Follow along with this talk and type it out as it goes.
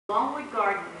Longwood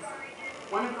Gardens,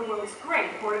 one of the world's great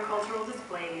horticultural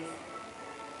displays.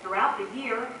 Throughout the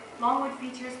year, Longwood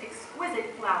features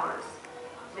exquisite flowers,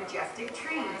 majestic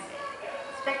trees,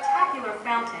 spectacular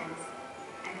fountains,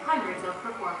 and hundreds of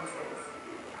performances.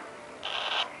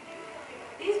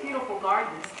 These beautiful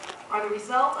gardens are the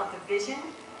result of the vision,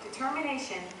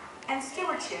 determination, and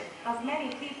stewardship of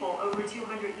many people over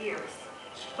 200 years.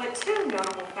 But two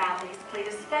notable families played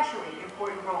especially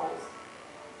important roles.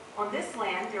 On this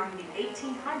land during the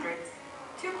 1800s,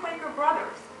 two Quaker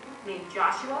brothers named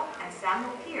Joshua and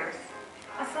Samuel Pierce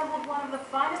assembled one of the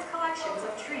finest collections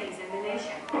of trees in the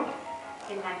nation.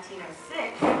 In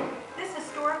 1906, this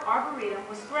historic arboretum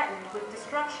was threatened with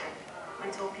destruction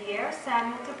until Pierre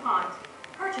Samuel DuPont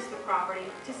purchased the property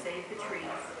to save the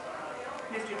trees.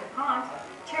 Mr. DuPont,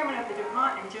 chairman of the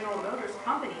DuPont and General Motors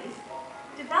companies,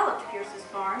 developed Pierce's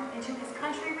farm into his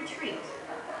country retreat,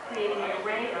 creating an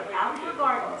array of outdoor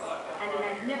gardens and a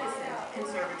magnificent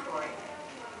conservatory.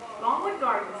 Longwood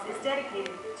Gardens is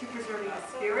dedicated to preserving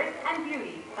the spirit and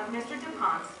beauty of Mr.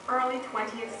 DuPont's early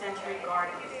 20th century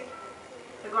gardens.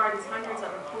 The garden's hundreds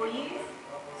of employees,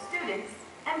 students,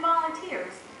 and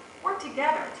volunteers work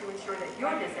together to ensure that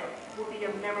your visit will be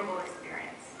a memorable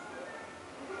experience.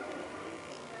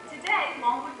 Today,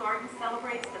 Longwood Gardens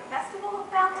celebrates the Festival of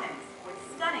Fountains with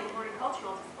stunning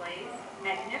horticultural displays,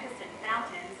 magnificent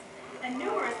fountains, and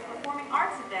numerous performing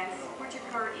arts events which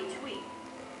occur each week.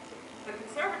 The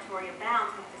conservatory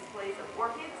abounds with displays of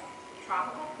orchids,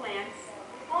 tropical plants,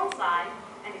 bonsai,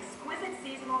 and exquisite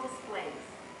seasonal displays,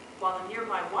 while the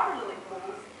nearby water lily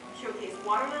pools showcase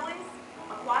water lilies,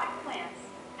 aquatic plants,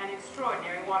 and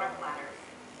extraordinary water platters.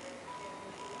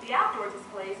 The outdoor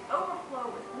displays overflow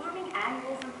with blooming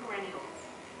annuals and perennials,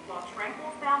 while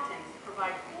tranquil fountains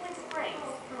provide cooling sprays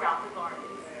throughout the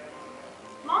gardens.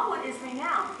 Longwood is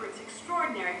renowned for its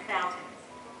extraordinary fountains,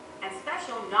 and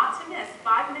special not-to-miss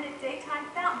 5-minute daytime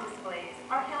fountain displays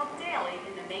are held daily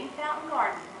in the main fountain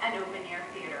garden and open-air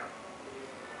theater.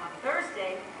 On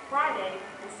Thursday, Friday,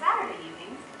 and Saturday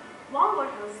evenings, Longwood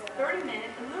hosts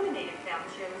 30-minute illuminated fountain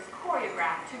shows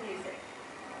choreographed to music.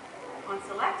 On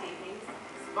select evenings,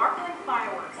 sparkling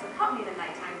fireworks accompany the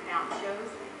nighttime fountain shows,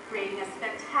 creating a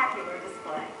spectacular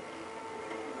display.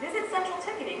 Visit Central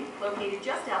Ticketing, located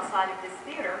just outside of this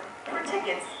theater, for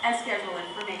tickets and schedule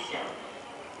information.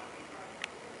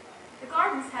 The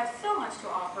gardens have so much to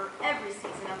offer every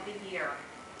season of the year.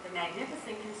 The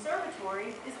magnificent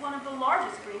conservatory is one of the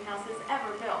largest greenhouses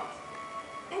ever built.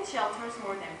 It shelters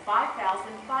more than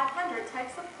 5,500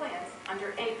 types of plants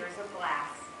under acres of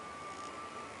glass.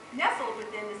 Nestled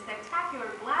within the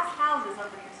spectacular glass houses of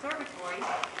the conservatory,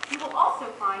 you will also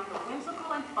find the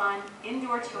whimsical and fun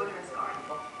indoor children's garden.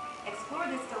 Explore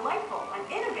this delightful and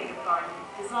innovative garden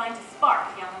designed to spark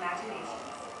young imaginations.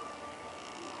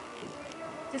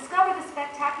 Discover the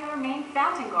spectacular main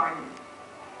fountain garden,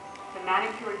 the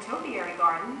manicured topiary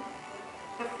garden,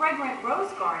 the fragrant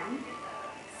rose garden,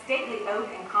 stately oak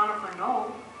and conifer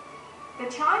knoll,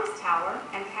 the chimes tower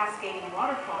and cascading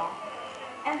waterfall,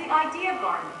 and the idea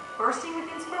garden, bursting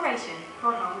with inspiration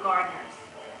for home gardeners.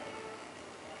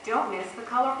 Don't miss the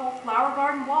colorful flower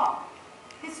garden walk,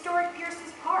 historic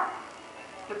Pierce's Park,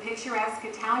 the picturesque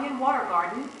Italian water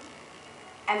garden,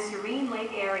 and serene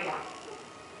lake area.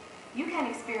 You can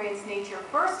experience nature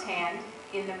firsthand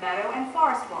in the meadow and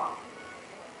forest walk.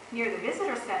 Near the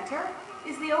visitor center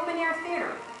is the open-air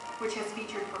theater, which has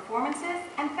featured performances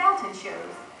and fountain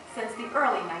shows since the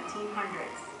early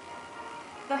 1900s.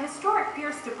 The historic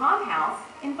Pierce DuPont House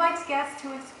invites guests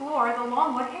to explore the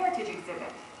Longwood Heritage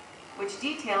Exhibit, which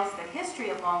details the history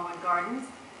of Longwood Gardens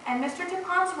and Mr.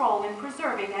 DuPont's role in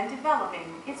preserving and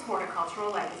developing its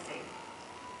horticultural legacy.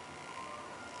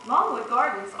 Longwood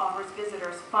Gardens offers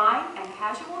visitors fine and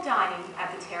casual dining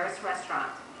at the Terrace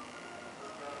Restaurant.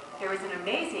 There is an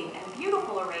amazing and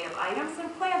beautiful array of items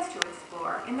and plants to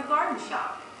explore in the garden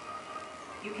shop.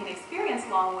 You can experience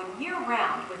Longwood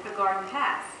year-round with the Garden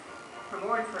Pass. For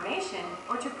more information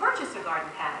or to purchase a garden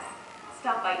pass,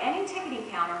 stop by any ticketing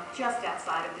counter just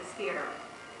outside of this theater.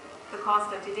 The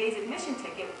cost of today's admission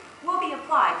ticket will be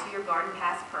applied to your garden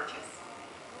pass purchase.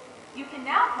 You can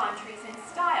now climb trees in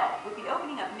style with the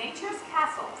opening of Nature's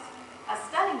Castles, a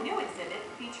stunning new exhibit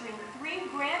featuring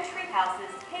 3 grand tree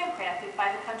houses handcrafted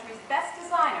by the country's best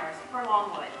designers for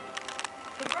Longwood.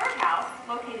 The birdhouse,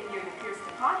 located near the Pierce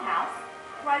DuPont House,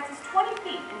 rises 20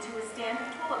 feet into a stand of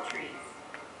tulip trees.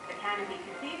 The Canopy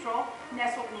Cathedral,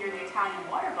 nestled near the Italian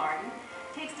Water Garden,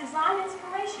 takes design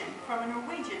inspiration from a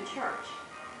Norwegian church.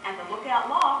 And the Lookout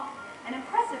Loft, an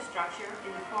impressive structure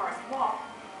in the Forest Walk,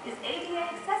 is ADA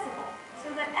accessible so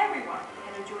that everyone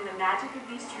can enjoy the magic of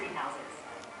these tree houses.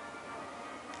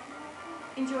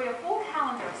 Enjoy a full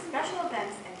calendar of special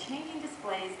events and changing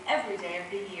displays every day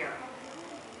of the year.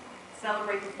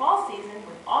 Celebrate the fall season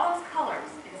with autumn's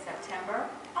colors in September,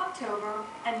 October,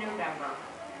 and November.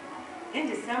 In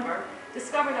December,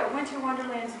 discover that winter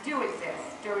wonderlands do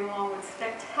exist during Longwood's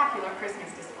spectacular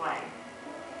Christmas display.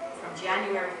 From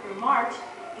January through March,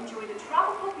 enjoy the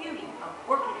tropical beauty of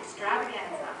orchid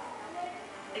extravaganza.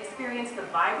 Experience the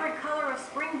vibrant color of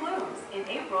spring blooms in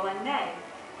April and May.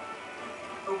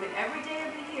 Open every day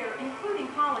of the year, including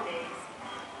holidays.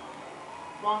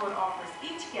 Longwood offers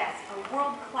each guest a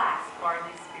world-class garden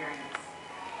experience.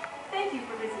 Thank you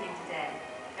for visiting today,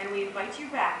 and we invite you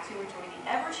back to enjoy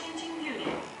the ever-changing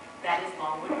beauty that is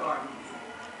Longwood Gardens.